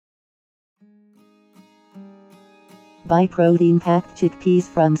Buy protein-packed chickpeas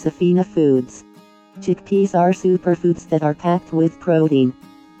from Sephina Foods. Chickpeas are superfoods that are packed with protein.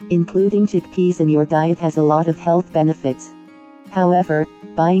 Including chickpeas in your diet has a lot of health benefits. However,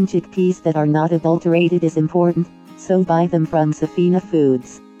 buying chickpeas that are not adulterated is important, so buy them from Sephina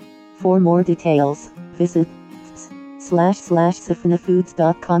Foods. For more details, visit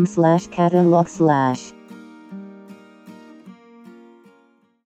 //sephinafoods.com/catalog/